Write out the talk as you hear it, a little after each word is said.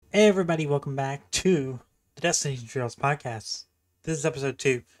Hey everybody, welcome back to the Destination Trails podcast. This is episode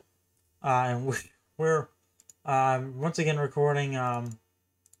 2, and we're once again recording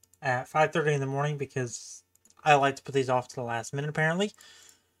at 5:30 in the morning because I like to put these off to the last minute apparently.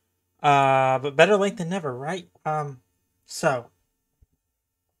 But better late than never, right? So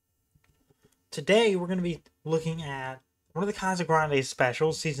today we're going to be looking at one of the Casa Grande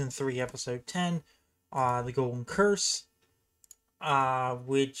specials, season 3, episode 10, The Golden Curse,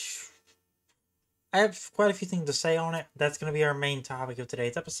 which I have quite a few things to say on it. That's going to be our main topic of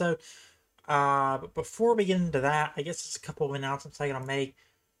today's episode. But before we get into that, I guess there's a couple of announcements I gotta make.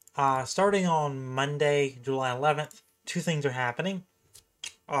 Starting on Monday, July 11th, two things are happening.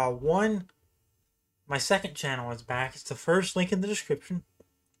 One, my second channel is back. It's the first link in the description.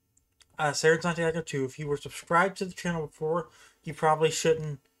 Sarah Santiago 2. If you were subscribed to the channel before, you probably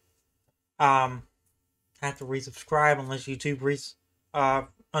shouldn't have to resubscribe unless YouTube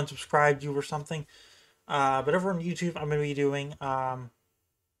unsubscribed you or something. But over on YouTube, I'm going to be doing a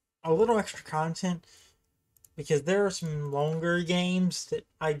little extra content because there are some longer games that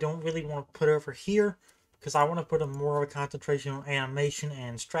I don't really want to put over here because I want to put a more of a concentration on animation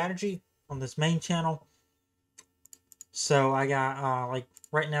and strategy on this main channel. So I got like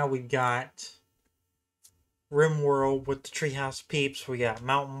right now we've got RimWorld with the Treehouse Peeps, we got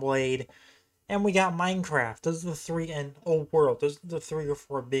Mountain Blade, and we got Minecraft. Those are the three, and Old World. Those are the 3 or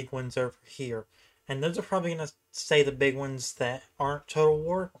 4 big ones over here. And those are probably gonna stay the big ones that aren't Total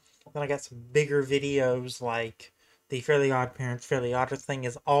War. Then I got some bigger videos like the Fairly Odd Parents, Fairly Odd thing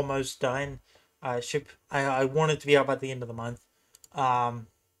is almost done. I want it to be out by the end of the month. I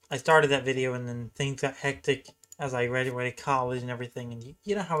started that video and then things got hectic as I graduated college and everything, and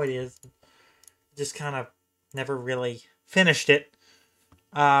you know how it is. Just kind of never really finished it,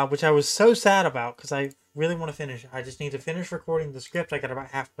 which I was so sad about because I really want to finish it. I just need to finish recording the script. I got about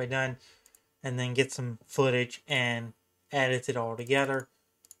halfway done, and then get some footage and edit it all together.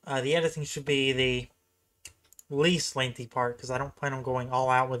 The editing should be the least lengthy part because I don't plan on going all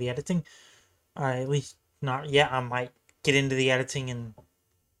out with the editing. At least not yet. I might get into the editing and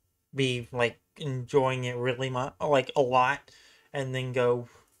be like enjoying it really much, like a lot, and then go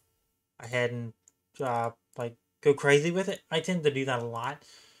ahead and like go crazy with it. I tend to do that a lot.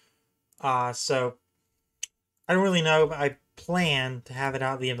 So I don't really know, but I plan to have it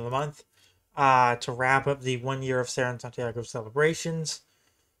out at the end of the month. To wrap up the 1 year of Sarah and Santiago celebrations.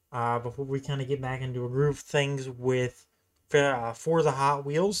 Before we kind of get back into a groove of things with Forza Hot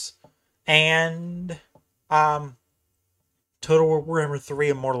Wheels and Total War Warhammer 3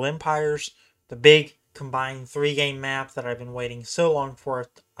 Immortal Empires, the big combined 3-game map that I've been waiting so long for.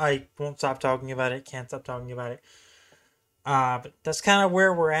 I won't stop talking about it, can't stop talking about it. But that's kind of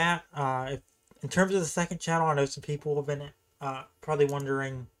where we're at. In terms of the second channel, I know some people have been probably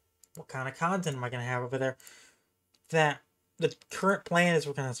wondering what kind of content am I going to have over there. That the current plan is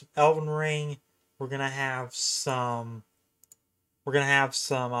we're gonna have some Elden Ring. We're gonna have some. We're gonna have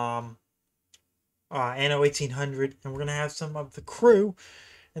some Anno 1800, and we're gonna have some of the crew,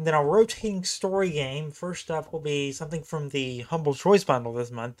 and then a rotating story game. First up will be something from the Humble Choice bundle this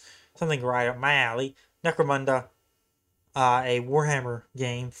month, something right up my alley. Necromunda, a Warhammer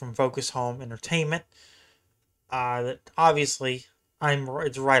game from Focus Home Entertainment. That obviously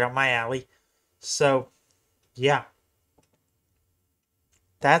it's right up my alley. So, yeah,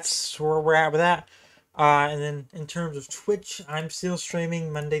 that's where we're at with that. And then in terms of Twitch, I'm still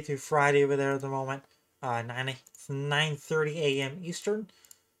streaming Monday through Friday over there at the moment. 9:30 a.m. Eastern.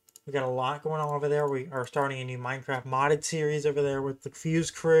 We got a lot going on over there. We are starting a new Minecraft modded series over there with the Fuse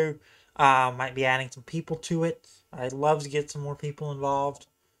crew. Might be adding some people to it. I'd love to get some more people involved.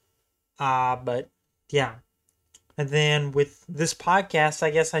 But yeah. And then with this podcast, I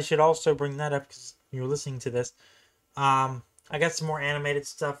guess I should also bring that up because you're listening to this. I got some more animated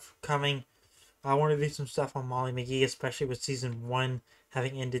stuff coming. I want to do some stuff on Molly McGee, especially with season 1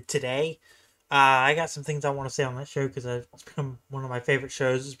 having ended today. I got some things I want to say on that show because it's become one of my favorite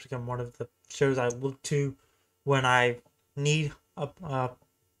shows. It's become one of the shows I look to when I need a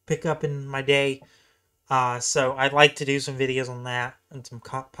pickup in my day. So I'd like to do some videos on that and some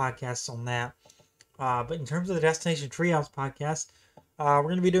podcasts on that. But in terms of the Destination Treehouse podcast, we're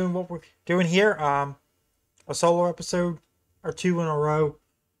going to be doing what we're doing here. A solo episode or 2 in a row.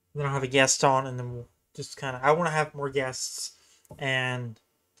 Then I'll have a guest on, and then we'll just kind of. I want to have more guests and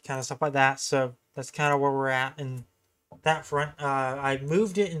kind of stuff like that. So that's kind of where we're at in that front. I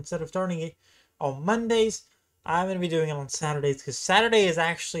moved it instead of starting it on Mondays. I'm going to be doing it on Saturdays because Saturday is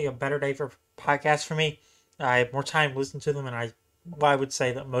actually a better day for podcasts for me. I have more time to listen to them, and I would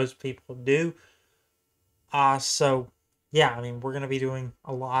say that most people do. So yeah, I mean, we're going to be doing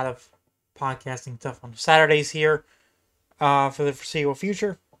a lot of podcasting stuff on Saturdays here for the foreseeable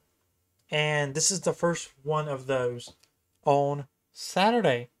future. And this is the first one of those on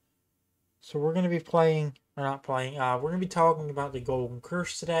Saturday. So we're going to be playing, or not playing, we're going to be talking about the Golden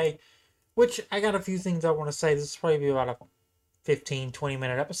Curse today, which I got a few things I want to say. This is probably be about a 15-20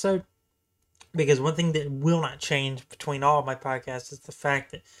 minute episode. Because one thing that will not change between all of my podcasts is the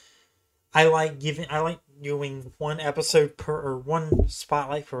fact that I like doing one episode per, or one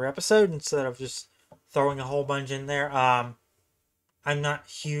spotlight per episode instead of just throwing a whole bunch in there. I'm not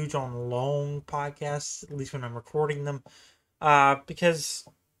huge on long podcasts, at least when I'm recording them, because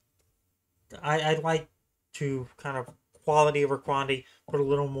I like to kind of quality over quantity, put a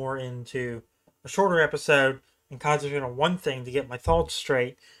little more into a shorter episode and concentrate on one thing to get my thoughts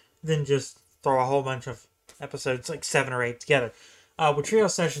straight, than just throw a whole bunch of episodes, like 7 or 8 together. With trio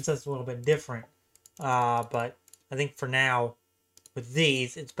sessions, that's a little bit different. But I think for now, with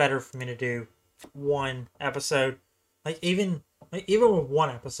these, it's better for me to do one episode. Even with one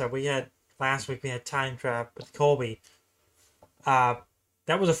episode, last week we had Time Trap with Colby. That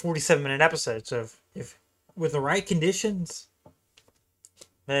was a 47-minute episode. So if with the right conditions,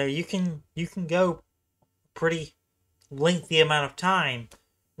 you can go pretty lengthy amount of time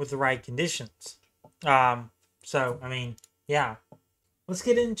with the right conditions. So I mean, yeah. Let's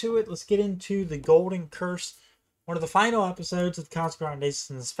get into it. Let's get into the Golden Curse, one of the final episodes of Casa Grandes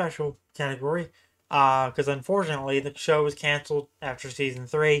in the special category. Because unfortunately, the show was canceled after season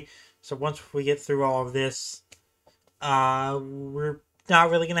 3. So once we get through all of this, we're not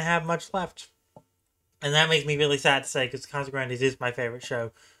really going to have much left. And that makes me really sad to say, because Casa Grandes is my favorite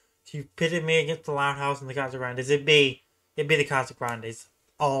show. If you pitted me against the Loud House and the Casa Grandes, it'd be the Casa Grandes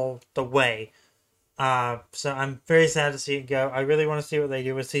all the way. So I'm very sad to see it go. I really want to see what they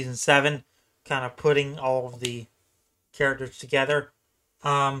do with season 7, kind of putting all of the characters together.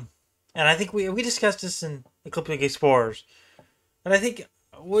 And I think we discussed this in Ecliptic Explorers. But I think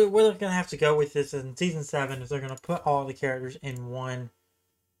we're going to have to go with this in season 7 if they're going to put all the characters in one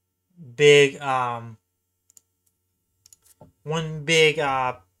big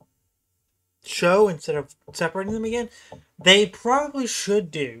show instead of separating them again. They probably should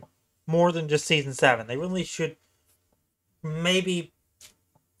do more than just season 7. They really should maybe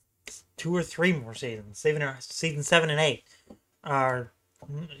 2 or 3 more seasons, even season 7 and 8.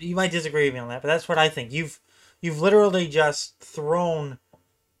 You might disagree with me on that, but that's what I think. You've literally just thrown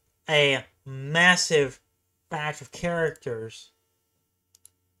a massive batch of characters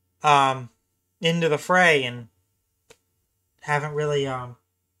into the fray and haven't really gone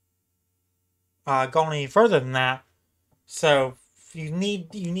any further than that. So you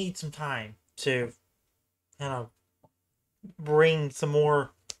need some time to kind of bring some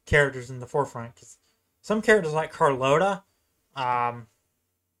more characters in the forefront, because some characters like Carlota,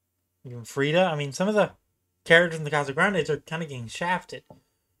 even Frida, I mean, some of the characters in the Casa Grandes are kind of getting shafted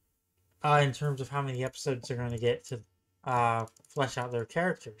in terms of how many episodes they're going to get to flesh out their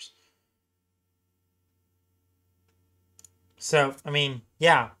characters. So, I mean,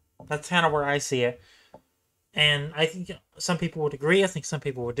 yeah, that's kind of where I see it. And I think some people would agree. I think some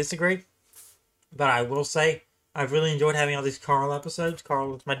people would disagree. But I will say, I've really enjoyed having all these Carl episodes.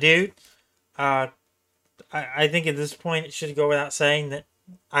 Carl is my dude. I think at this point it should go without saying that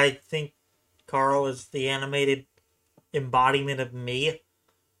I think Carl is the animated embodiment of me.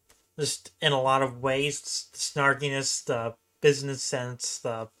 Just in a lot of ways. The snarkiness, the business sense,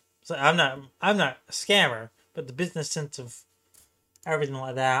 I'm not a scammer, but the business sense of everything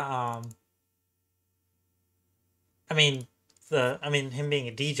like that. I mean, him being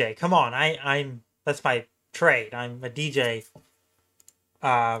a DJ. Come on, I'm that's my trade. I'm a DJ.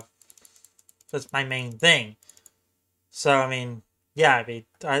 That's my main thing. So I mean, yeah.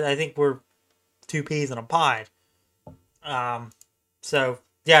 I think we're 2 peas in a pod. So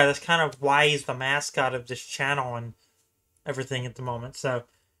yeah, that's kind of why he's the mascot of this channel and everything at the moment. So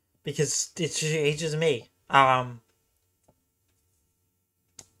because it just ages me. And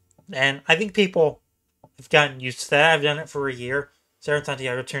I think people have gotten used to that. I've done it for a year. Sarah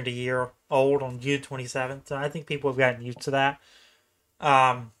Santiago turned a year old on June 27th. So I think people have gotten used to that.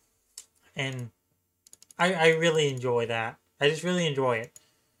 And I really enjoy that. I just really enjoy it.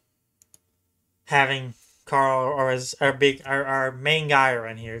 Having Carl or as our main guy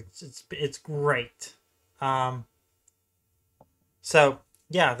around here. It's great. So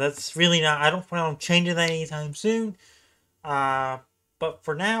yeah, that's really not. I don't plan on changing that anytime soon. But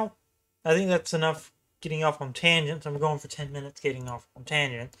for now, I think that's enough getting off on tangents. I'm going for 10 minutes getting off on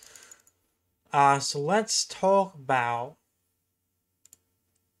tangents. So let's talk about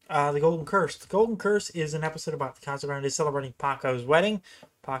The Golden Curse. The Golden Curse is an episode about the Casa Grande celebrating Paco's wedding.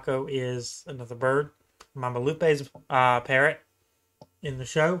 Paco is another bird, Mama Lupe's parrot in the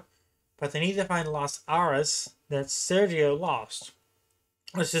show. But they need to find Las Aras that Sergio lost.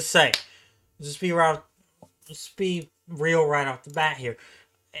 Let's just say, just be real right off the bat here.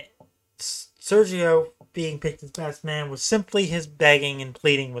 Sergio being picked as best man was simply his begging and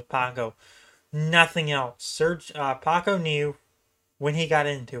pleading with Paco. Nothing else. Paco knew when he got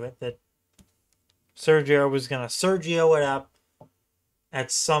into it that Sergio was going to Sergio it up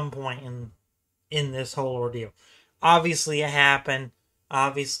at some point in this whole ordeal. Obviously, it happened.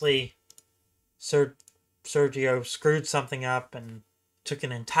 Obviously, Sergio screwed something up and took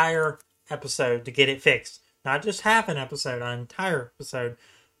an entire episode to get it fixed. Not just half an episode, an entire episode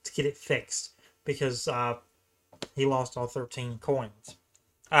to get it fixed. Because he lost all 13 coins.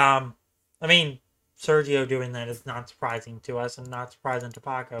 I mean, Sergio doing that is not surprising to us and not surprising to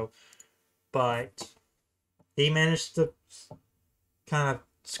Paco. But he managed to kind of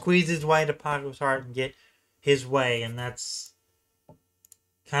squeeze his way to Paco's heart and get his way. And that's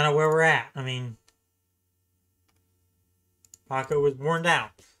kind of where we're at. I mean, Paco was worn down.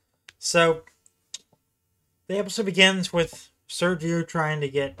 So, the episode begins with Sergio trying to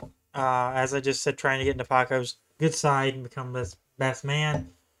get, as I just said, trying to get into Paco's good side and become this best man.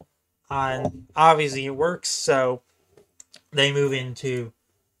 And obviously it works, so they move into,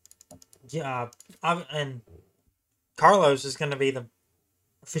 and Carlos is going to be the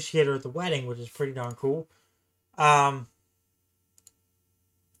officiator of the wedding, which is pretty darn cool. I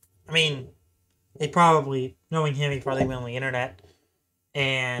mean, knowing him, he probably went on the internet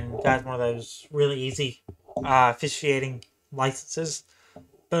and got one of those really easy officiating licenses.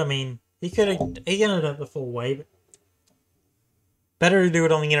 But I mean, he ended up the full way. But better to do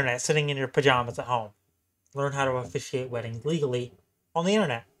it on the internet, sitting in your pajamas at home. Learn how to officiate weddings legally on the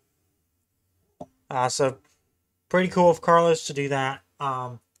internet. So, pretty cool of Carlos to do that.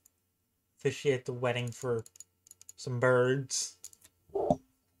 Officiate the wedding for some birds.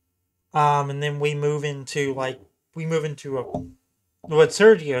 And then we move into what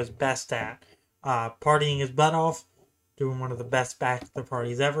Sergio's best at. Partying his butt off. Doing one of the best bachelor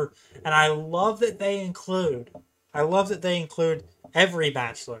parties ever. And I love that they include every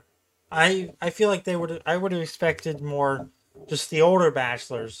bachelor. I feel like I would have expected more just the older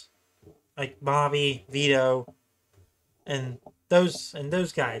bachelors. Like Bobby, Vito, and those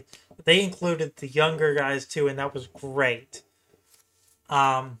guys. But they included the younger guys too, and that was great.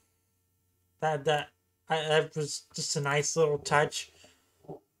 That was just a nice little touch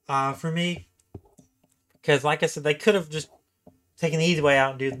for me. Because, like I said, they could have just taken the easy way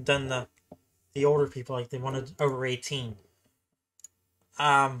out and done the older people like they wanted over 18.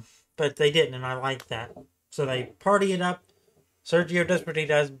 But they didn't, and I like that. So they party it up. Sergio does what he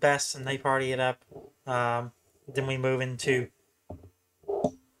does best, and they party it up. Then we move into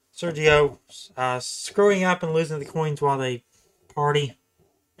Sergio screwing up and losing the coins while they party.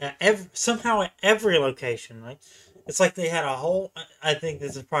 Somehow at every location, right? It's like they had a whole... I think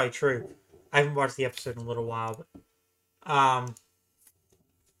this is probably true. I haven't watched the episode in a little while, but I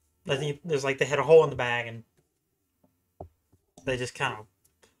think there's like they had a hole in the bag and they just kind of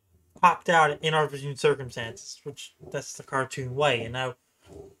popped out in inopportune circumstances, which that's the cartoon way, you know.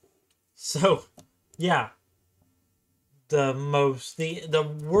 So, yeah, the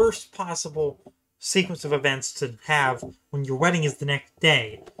worst possible sequence of events to have when your wedding is the next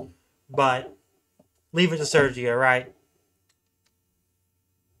day, but leave it to Sergio, right?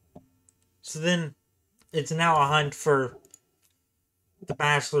 So then, it's now a hunt for the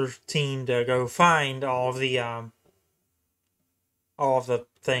Bachelor team to go find all of the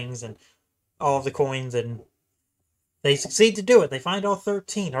things and all of the coins, and they succeed to do it. They find all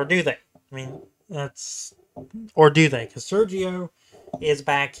 13, or do they? I mean, or do they? Because Sergio is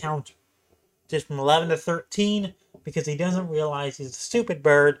back count just from 11 to 13 because he doesn't realize he's a stupid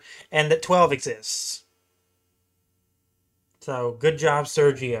bird and that 12 exists. So, good job,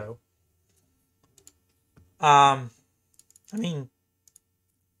 Sergio. I mean,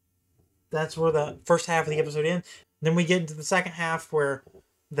 that's where the first half of the episode ends. Then we get into the second half where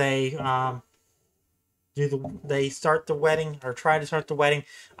they they start the wedding or try to start the wedding.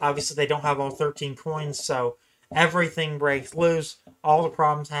 Obviously, they don't have all 13 coins, so everything breaks loose. All the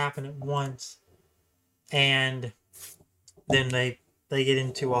problems happen at once, and then they get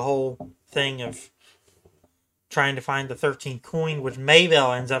into a whole thing of trying to find the 13th coin, which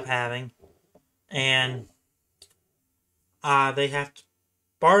Maybelle ends up having, and they have to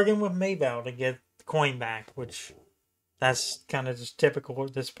bargain with Maybelle to get the coin back, which that's kind of just typical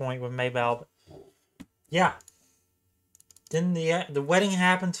at this point with Maybelle. But yeah. then the wedding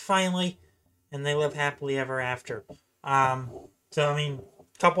happens finally, and they live happily ever after. So I mean,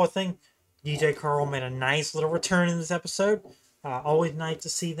 couple of things. DJ Carl made a nice little return in this episode. Always nice to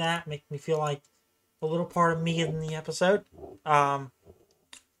see that. Make me feel like a little part of me in the episode. My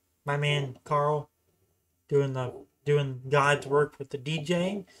man Carl doing God's work with the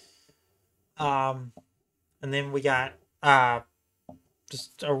DJing. And then we got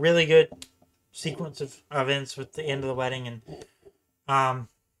just a really good sequence of events with the end of the wedding, and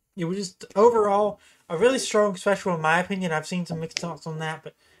it was just overall a really strong special in my opinion. I've seen some mixed thoughts on that,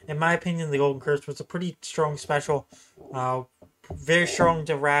 but in my opinion, the Golden Curse was a pretty strong special. Very strong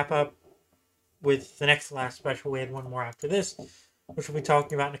to wrap up with the next last special. We had one more after this, which we'll be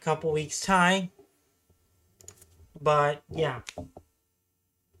talking about in a couple weeks' time. But yeah,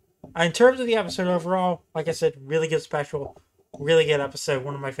 in terms of the episode overall, like I said, really good special, really good episode.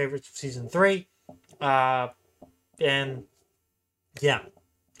 One of my favorites of season 3. And yeah,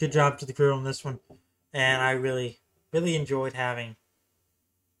 good job to the crew on this one. And I really, really enjoyed having.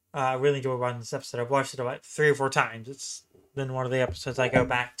 I really enjoyed watching this episode. I've watched it about 3 or 4 times. It's been one of the episodes I go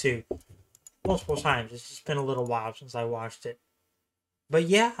back to multiple times. It's just been a little while since I watched it. But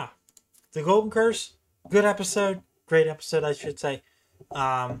yeah, The Golden Curse, good episode. Great episode, I should say.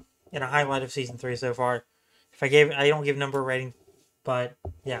 And a highlight of season 3 so far. I don't give number rating, but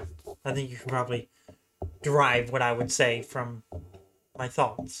yeah, I think you can probably derive what I would say from my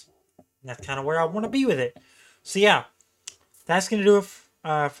thoughts. And that's kind of where I want to be with it. So yeah, that's going to do it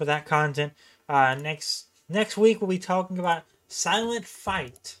for that content. Next week we'll be talking about Silent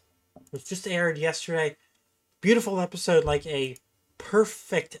Fight, which just aired yesterday. Beautiful episode, like a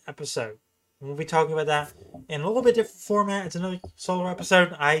perfect episode. We'll be talking about that in a little bit different format. It's another solo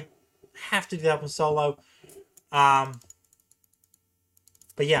episode. I have to do that one solo. But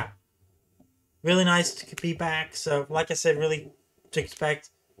yeah, really nice to be back. So, like I said, really to expect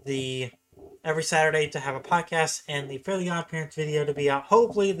every Saturday to have a podcast and the Fairly Odd Parents video to be out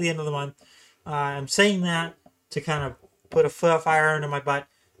hopefully at the end of the month. I'm saying that to kind of put a fire under my butt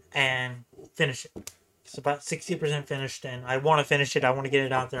and finish it. It's about 60% finished, and I want to finish it. I want to get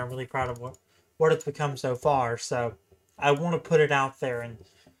it out there. I'm really proud of what it's become so far. So I want to put it out there and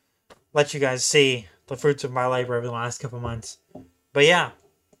let you guys see the fruits of my labor over the last couple months. But yeah,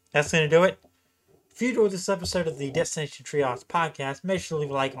 that's going to do it. If you enjoyed this episode of the Destination Treehouse podcast, make sure to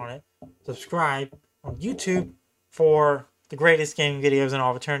leave a like on it. Subscribe on YouTube for the greatest gaming videos in all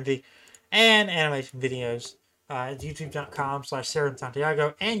of eternity and animation videos. It's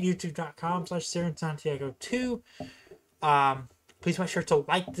youtube.com/SarenSantiago and youtube.com/SarenSantiago2. Please make sure to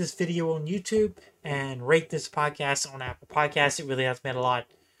like this video on YouTube and rate this podcast on Apple Podcasts. It really has meant a lot.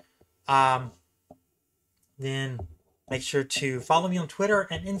 Then make sure to follow me on Twitter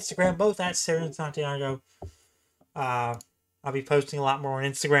and Instagram, both at SarenSantiago. I'll be posting a lot more on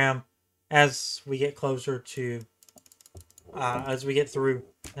Instagram as we get closer to, as we get through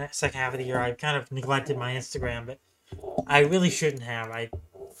the second half of the year. I've kind of neglected my Instagram, but I really shouldn't have. I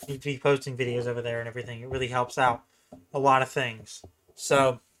need to be posting videos over there and everything. It really helps out a lot of things.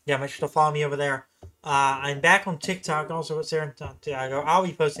 So, yeah, make sure to follow me over there. I'm back on TikTok, also at Saren Santiago. I'll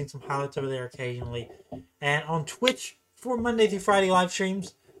be posting some highlights over there occasionally. And on Twitch for Monday through Friday live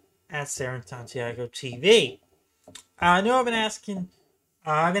streams at Saren Santiago TV. I know I've been asked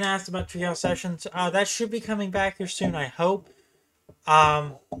about Treehouse Sessions. That should be coming back here soon, I hope.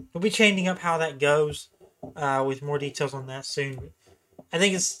 We'll be changing up how that goes with more details on that soon. I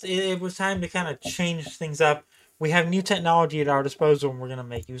think it was time to kind of change things up. We have new technology at our disposal, and we're going to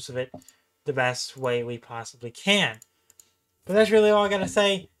make use of it the best way we possibly can. But that's really all I got to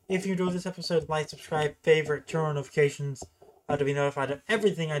say. If you enjoyed this episode, like, subscribe, favorite, turn on notifications to be notified of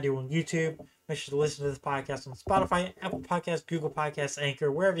everything I do on YouTube. Make sure to listen to this podcast on Spotify, Apple Podcasts, Google Podcasts,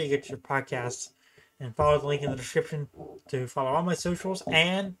 Anchor, wherever you get your podcasts. And follow the link in the description to follow all my socials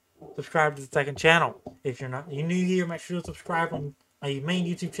and subscribe to the second channel. If you're new here, make sure to subscribe on my main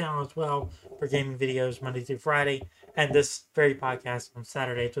YouTube channel as well for gaming videos Monday through Friday, and this very podcast on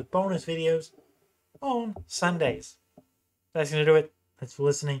Saturdays with bonus videos on Sundays. That's going to do it. Thanks for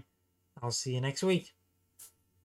listening. I'll see you next week.